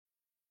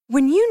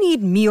When you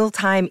need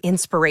mealtime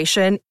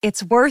inspiration,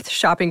 it's worth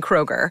shopping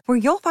Kroger, where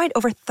you'll find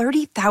over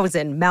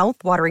 30,000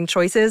 mouth-watering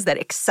choices that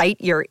excite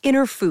your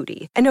inner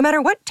foodie. And no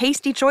matter what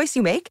tasty choice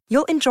you make,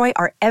 you'll enjoy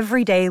our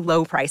everyday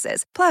low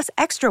prices, plus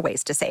extra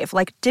ways to save,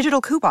 like digital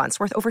coupons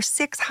worth over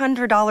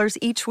 $600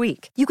 each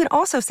week. You can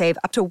also save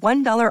up to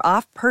 $1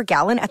 off per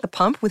gallon at the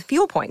pump with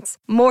fuel points.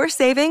 More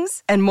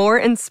savings and more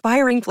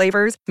inspiring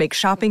flavors make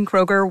shopping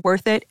Kroger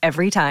worth it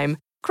every time.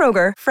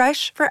 Kroger,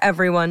 fresh for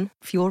everyone.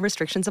 Fuel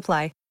restrictions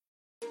apply.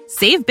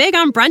 Save big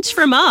on brunch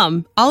for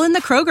mom, all in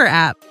the Kroger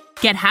app.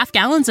 Get half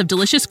gallons of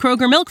delicious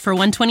Kroger milk for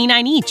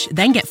 $1.29 each.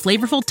 Then get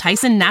flavorful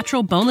Tyson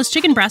natural boneless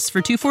chicken breasts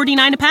for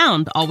 $2.49 a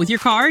pound, all with your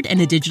card and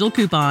a digital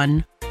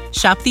coupon.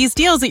 Shop these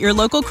deals at your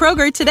local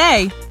Kroger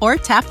today, or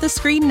tap the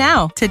screen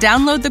now to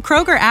download the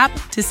Kroger app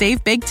to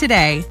save big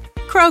today.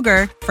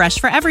 Kroger, fresh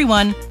for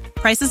everyone.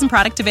 Prices and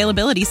product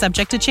availability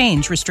subject to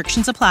change.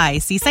 Restrictions apply.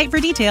 See site for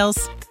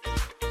details.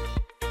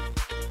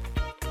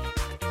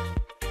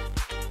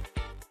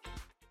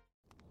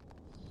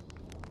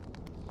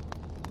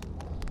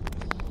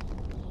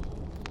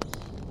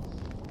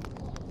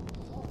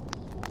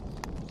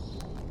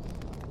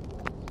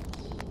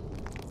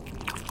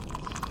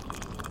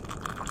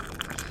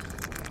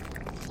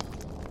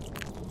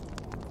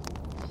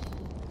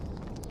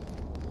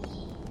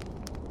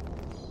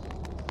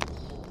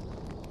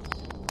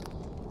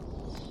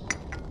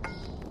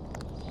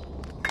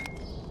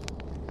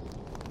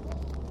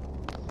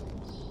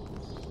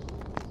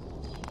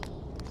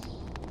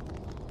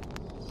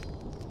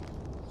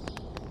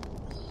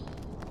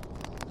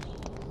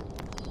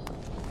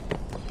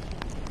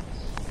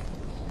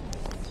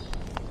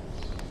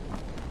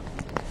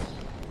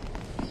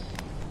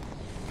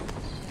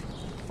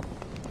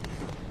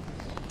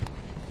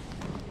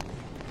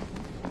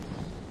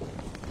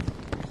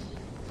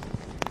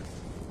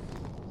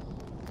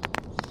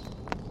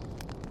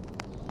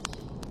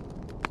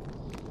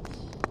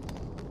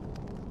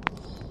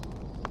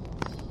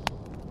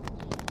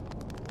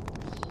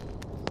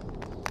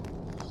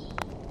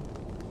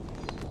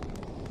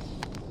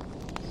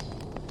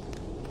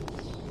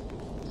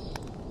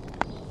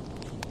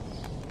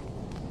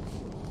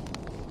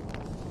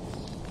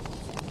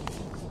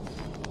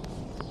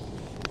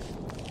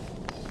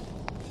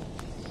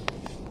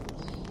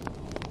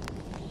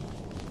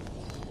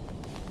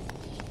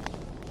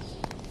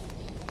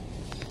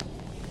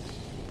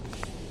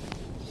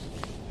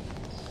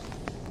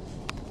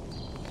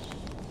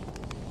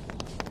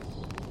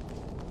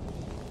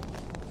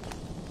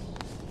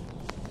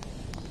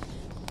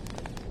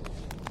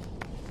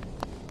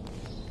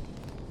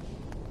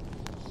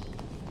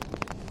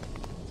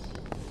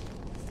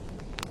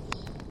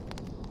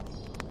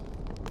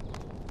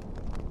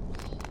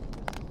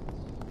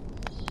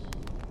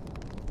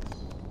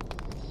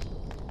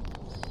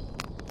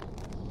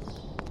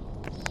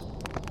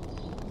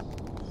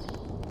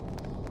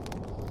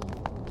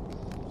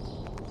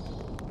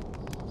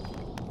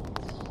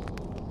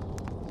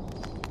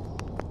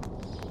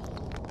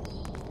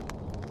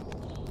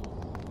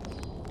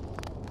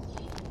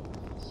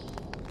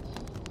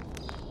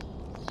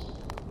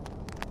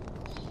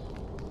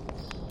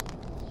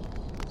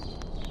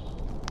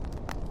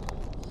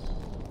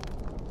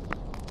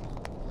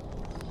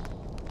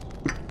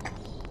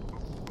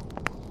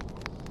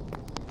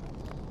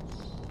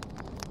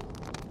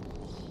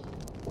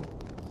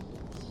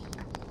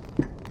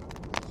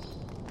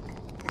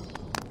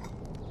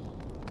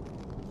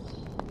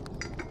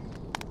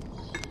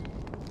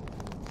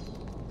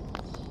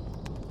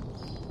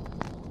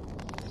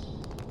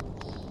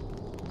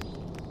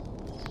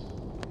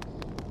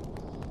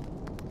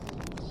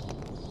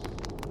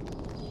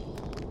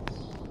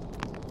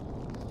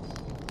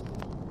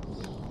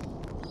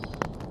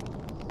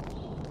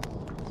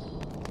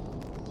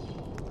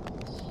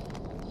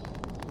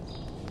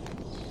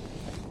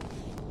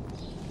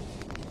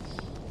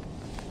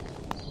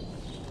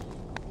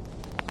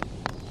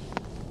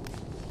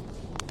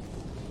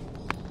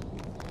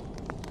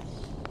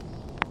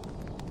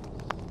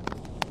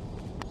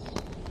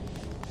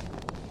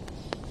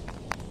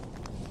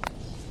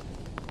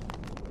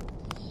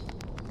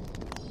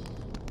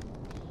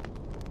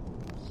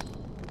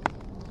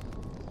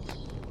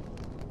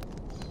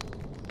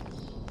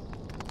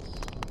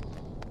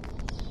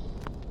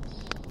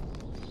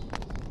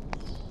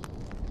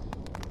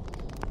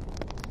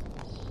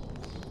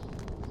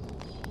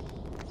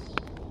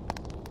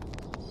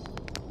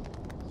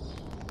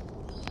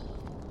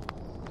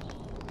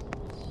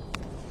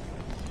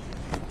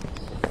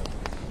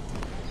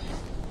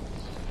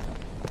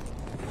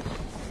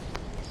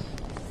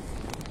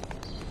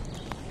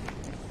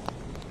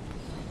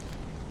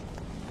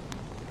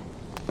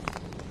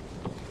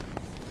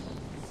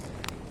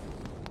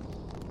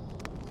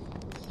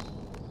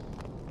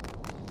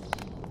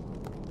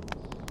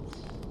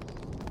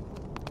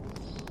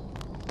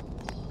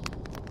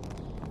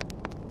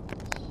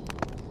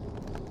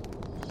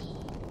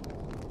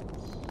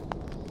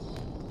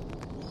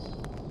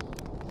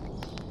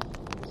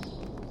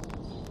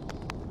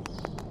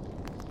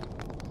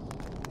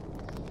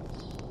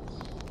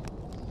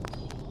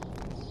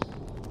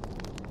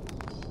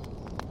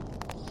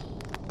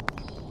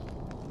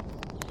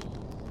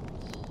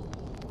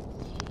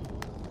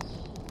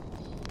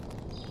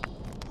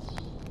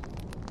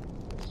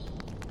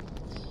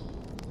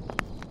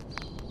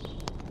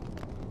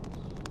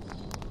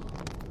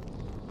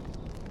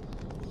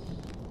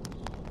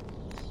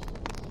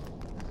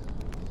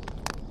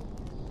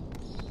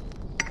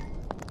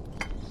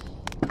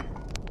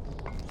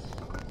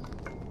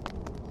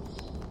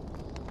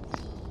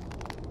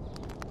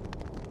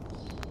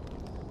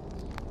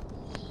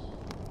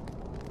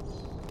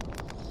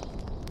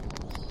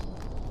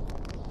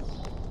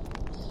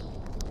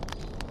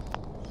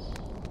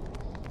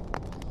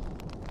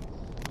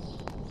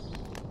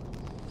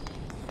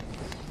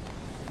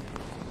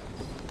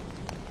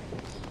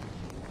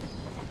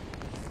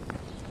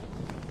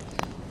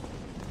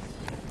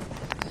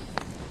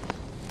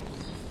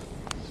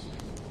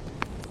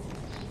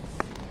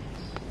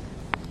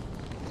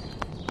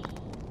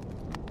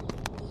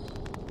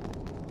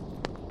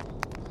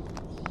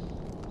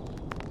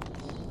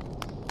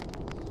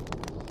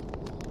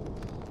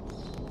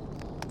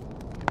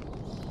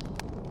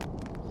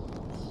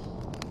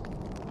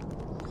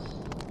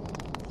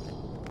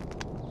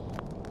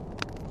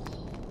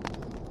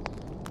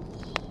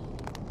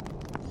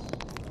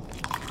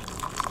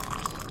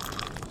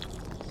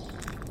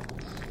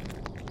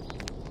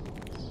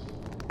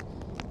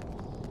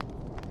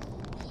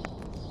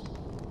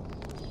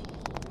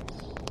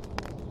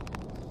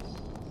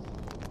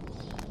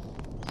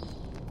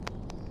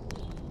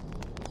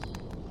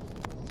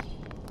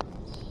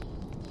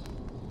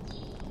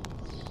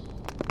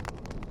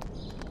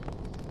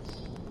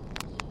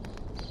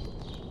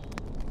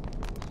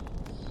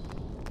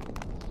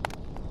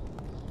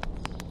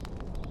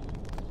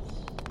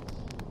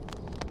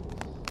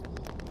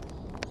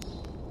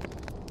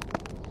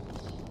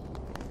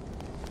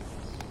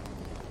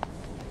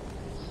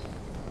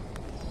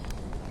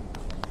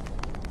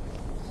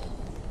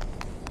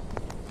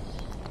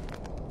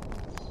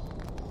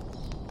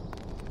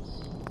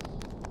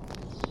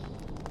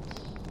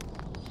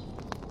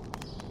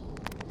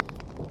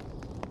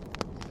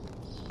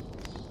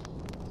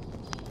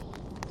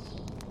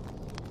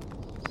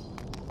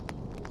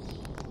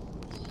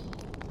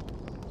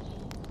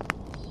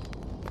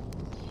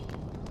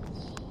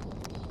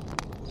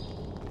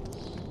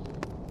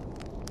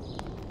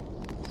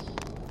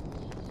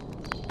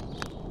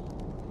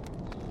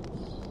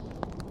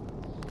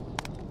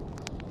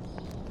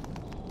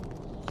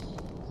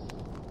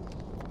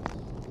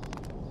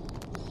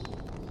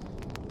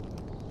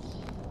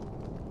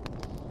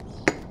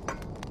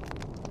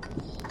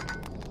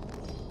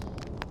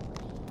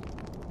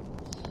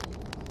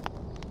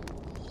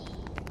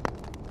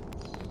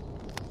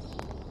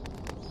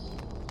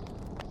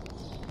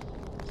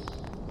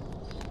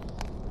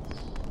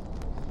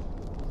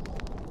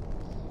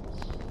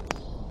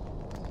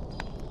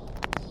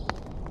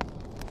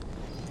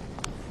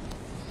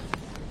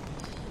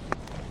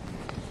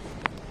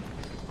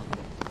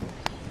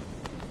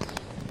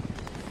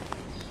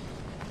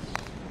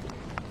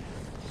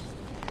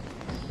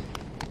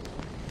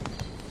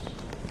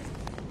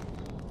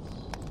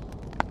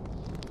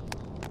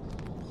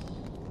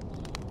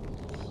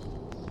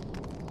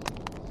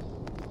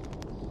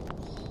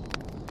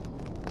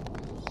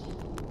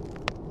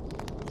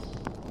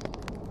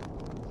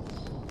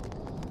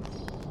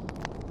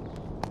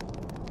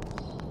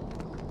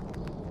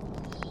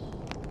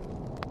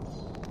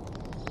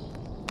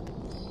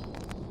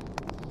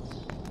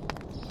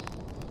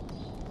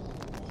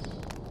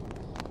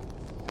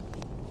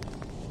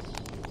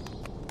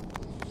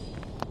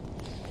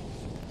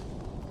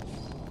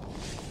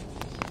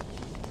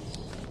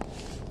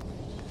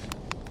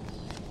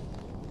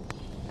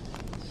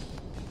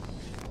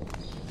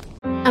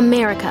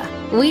 America.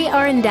 We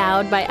are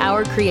endowed by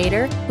our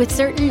Creator with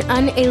certain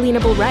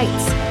unalienable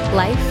rights: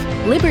 life,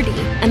 liberty,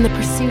 and the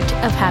pursuit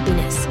of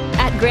happiness.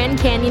 At Grand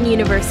Canyon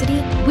University,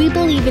 we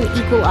believe in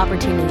equal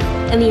opportunity,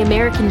 and the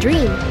American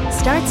dream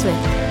starts with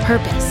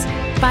purpose.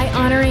 By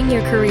honoring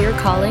your career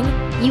calling,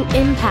 you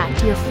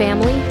impact your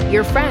family,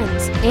 your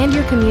friends, and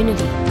your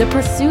community. The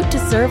pursuit to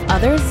serve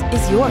others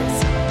is yours.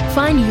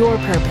 Find your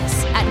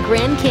purpose at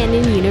Grand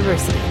Canyon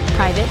University.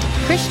 Private,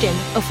 Christian,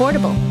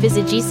 affordable.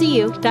 Visit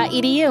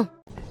gcu.edu.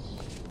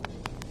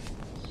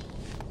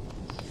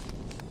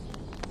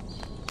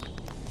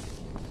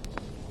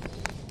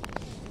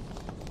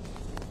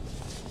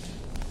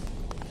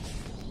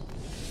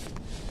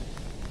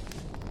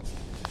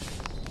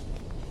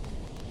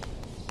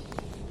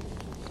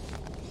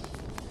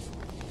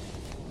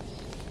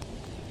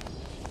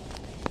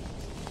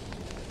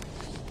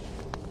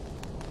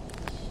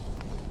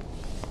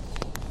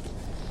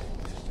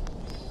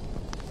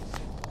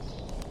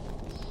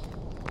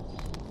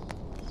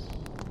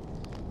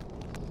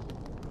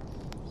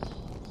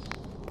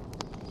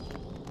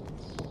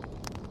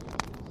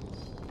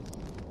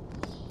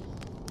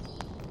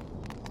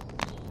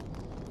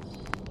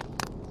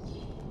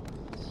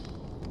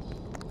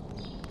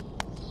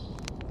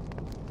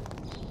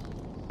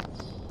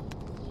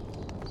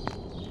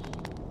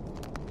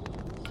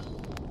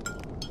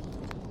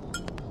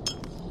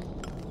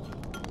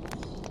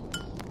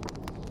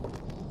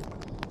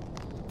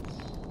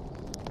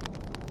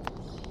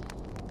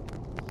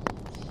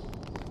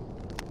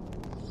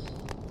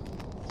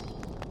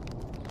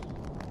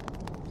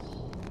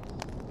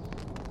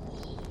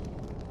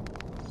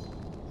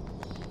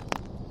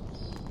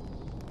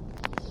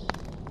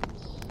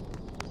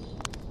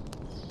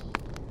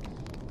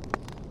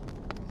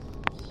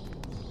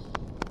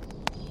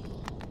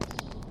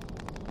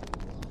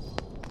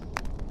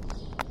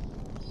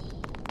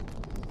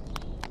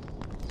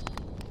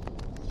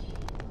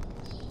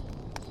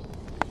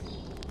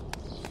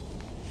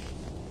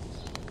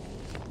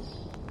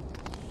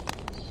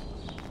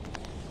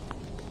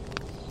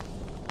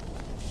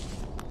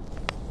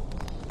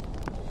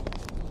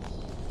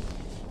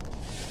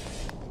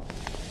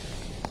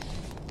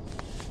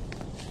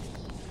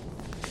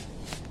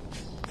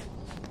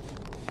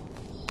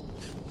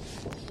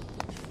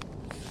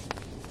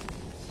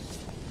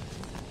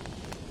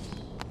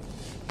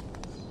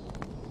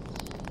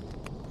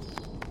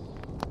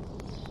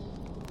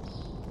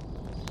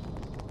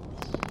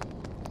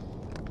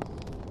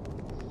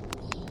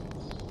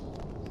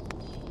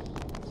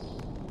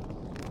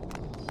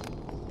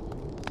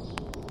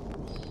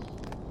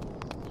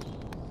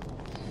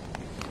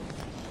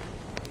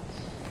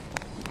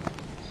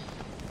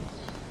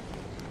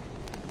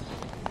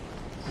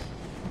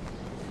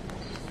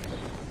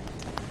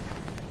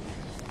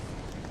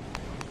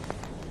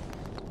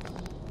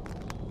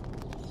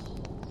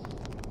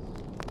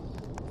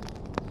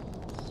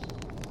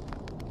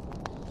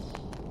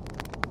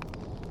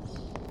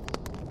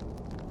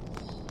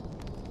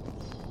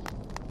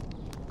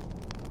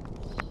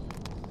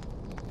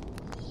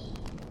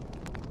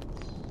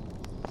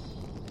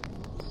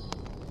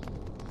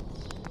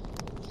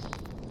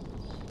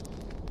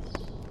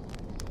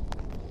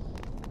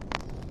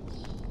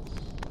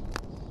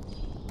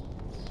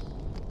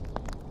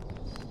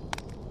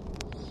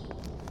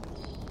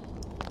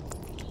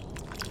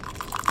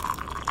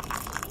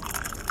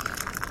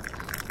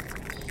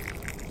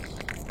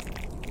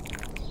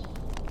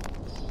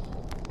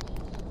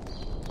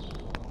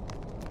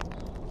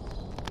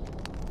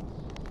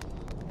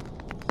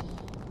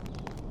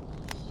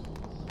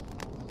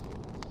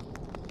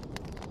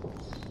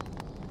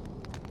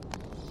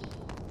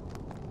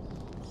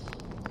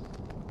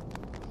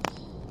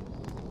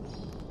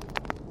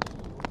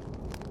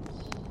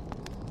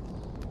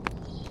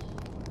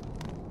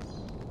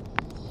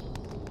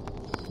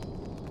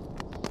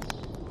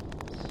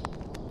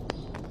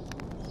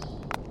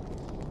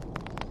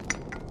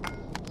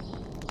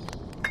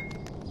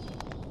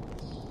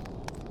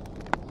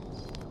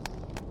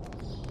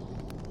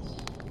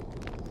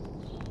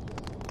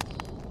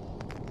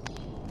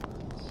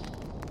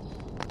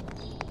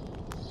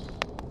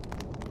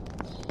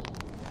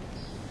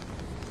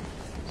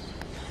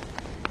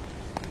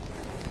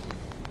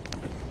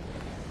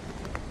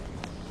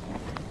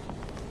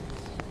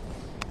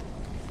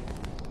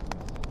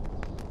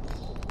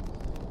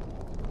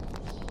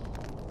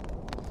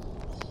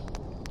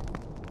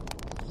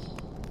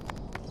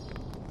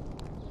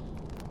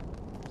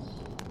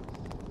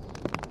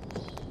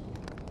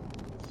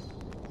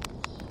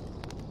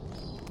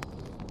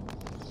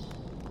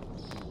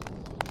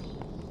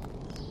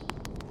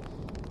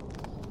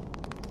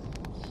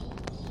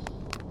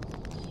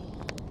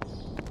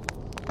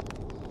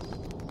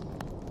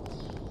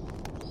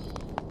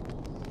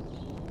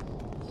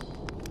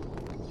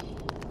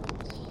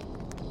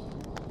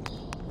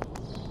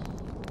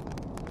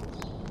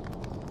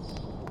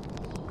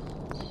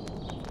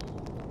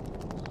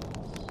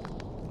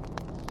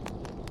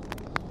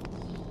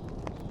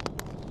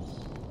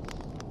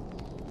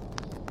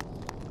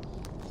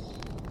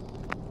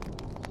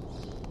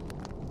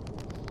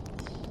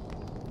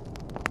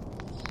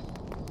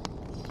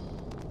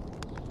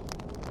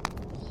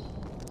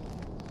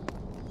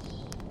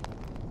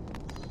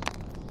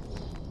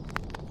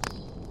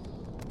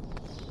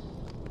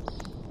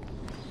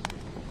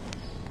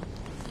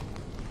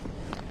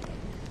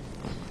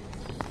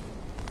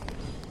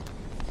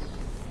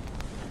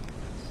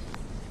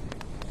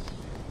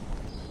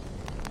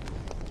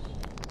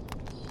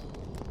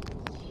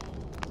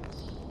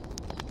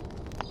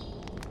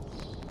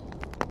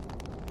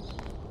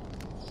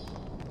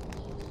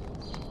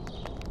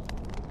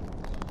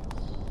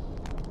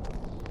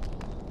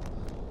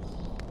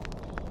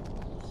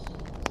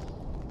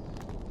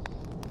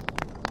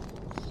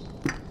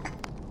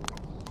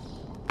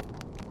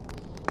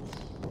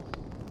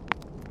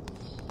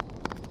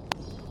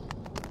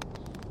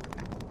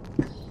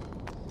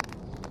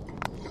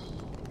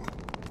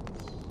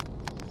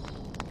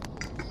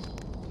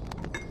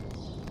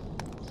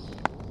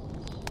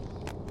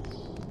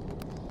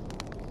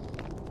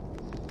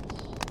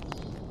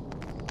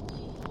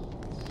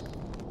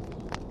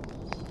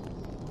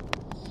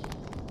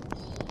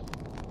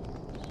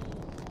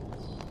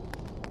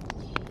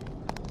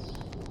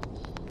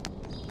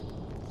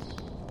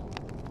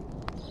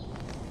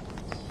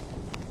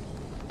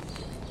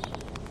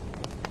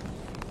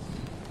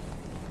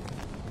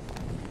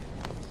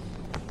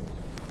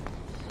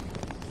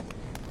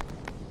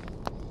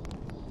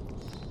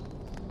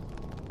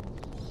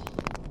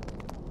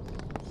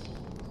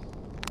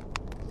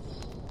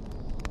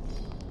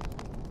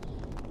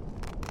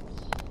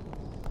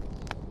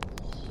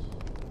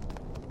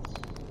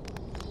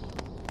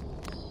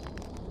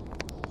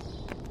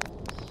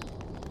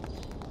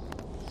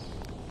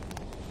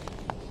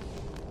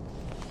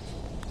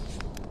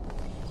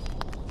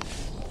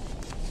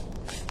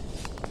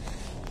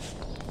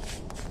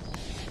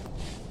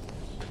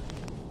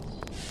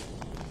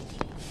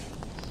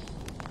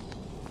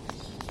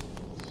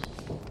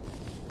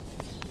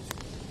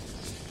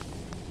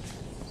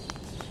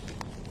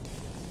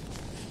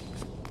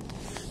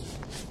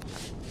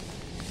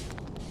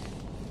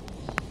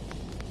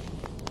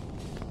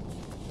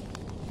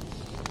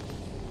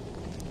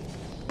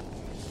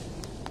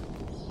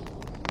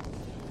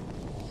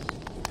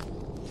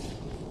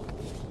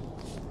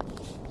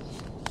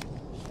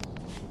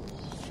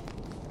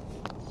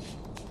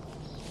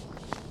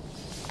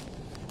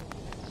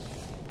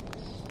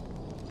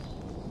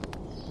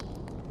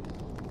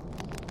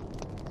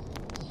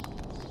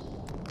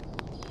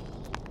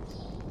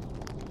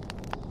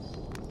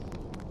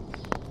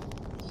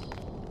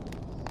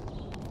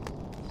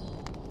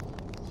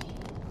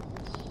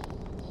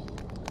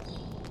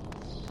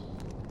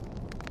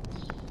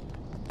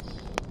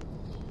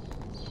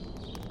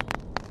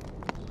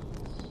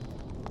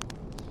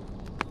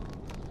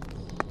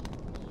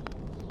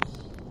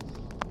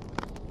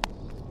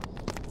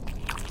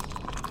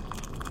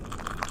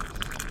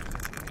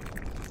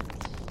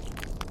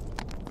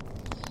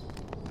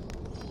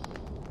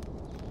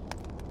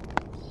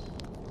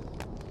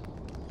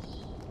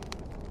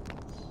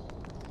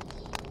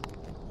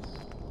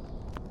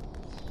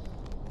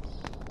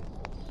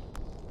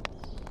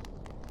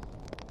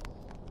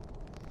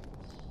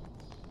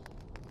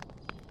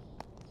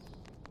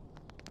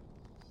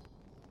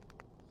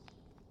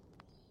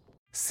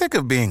 Sick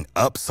of being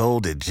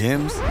upsold at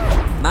gyms?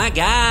 My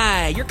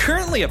guy, you're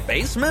currently a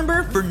base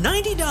member? For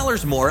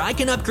 $90 more, I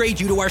can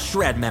upgrade you to our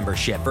Shred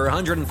membership. For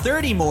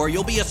 $130 more,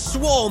 you'll be a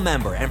Swole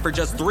member. And for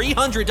just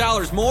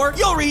 $300 more,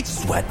 you'll reach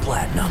Sweat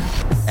Platinum.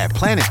 At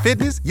Planet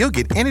Fitness, you'll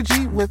get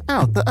energy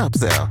without the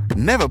upsell.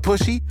 Never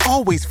pushy,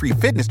 always free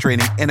fitness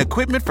training and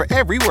equipment for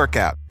every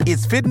workout.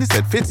 It's fitness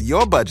that fits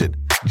your budget.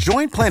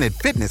 Join Planet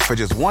Fitness for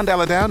just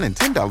 $1 down and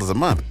 $10 a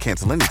month.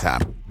 Cancel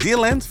anytime.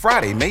 Deal ends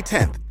Friday, May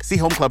 10th. See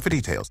Home Club for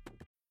details.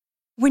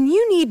 When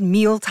you need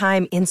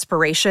mealtime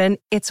inspiration,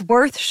 it's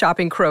worth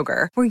shopping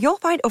Kroger, where you'll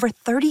find over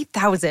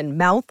 30,000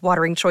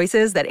 mouth-watering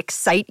choices that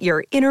excite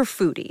your inner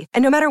foodie.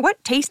 And no matter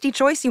what tasty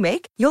choice you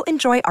make, you'll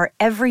enjoy our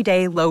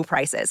everyday low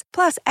prices,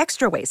 plus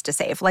extra ways to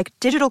save, like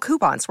digital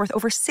coupons worth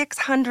over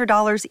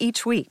 $600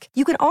 each week.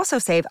 You can also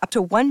save up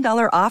to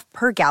 $1 off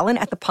per gallon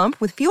at the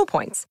pump with fuel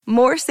points.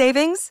 More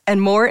savings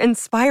and more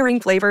inspiring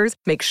flavors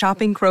make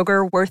shopping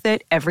Kroger worth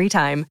it every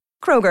time.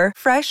 Kroger,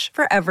 fresh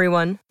for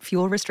everyone.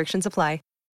 Fuel restrictions apply.